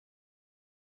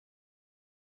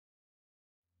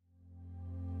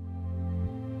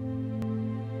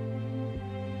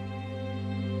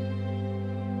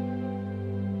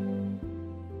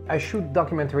I shoot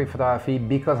documentary photography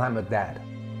because I'm a dad.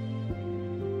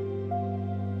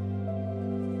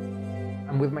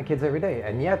 I'm with my kids every day,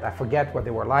 and yet I forget what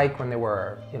they were like when they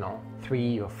were,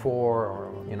 3 or 4,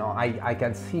 or, I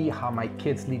can see how my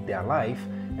kids lead their life,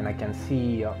 and I can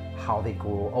see how they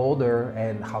grow older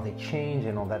and how they change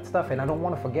and all that stuff, and I don't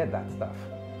want to forget that stuff,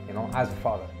 as a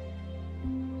father.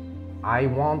 I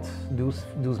want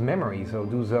those memories, or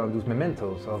those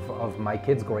mementos of my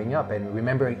kids growing up and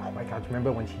remembering, oh my God,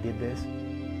 remember when she did this?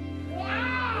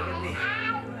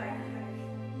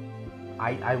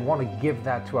 I want to give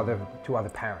that to other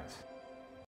parents.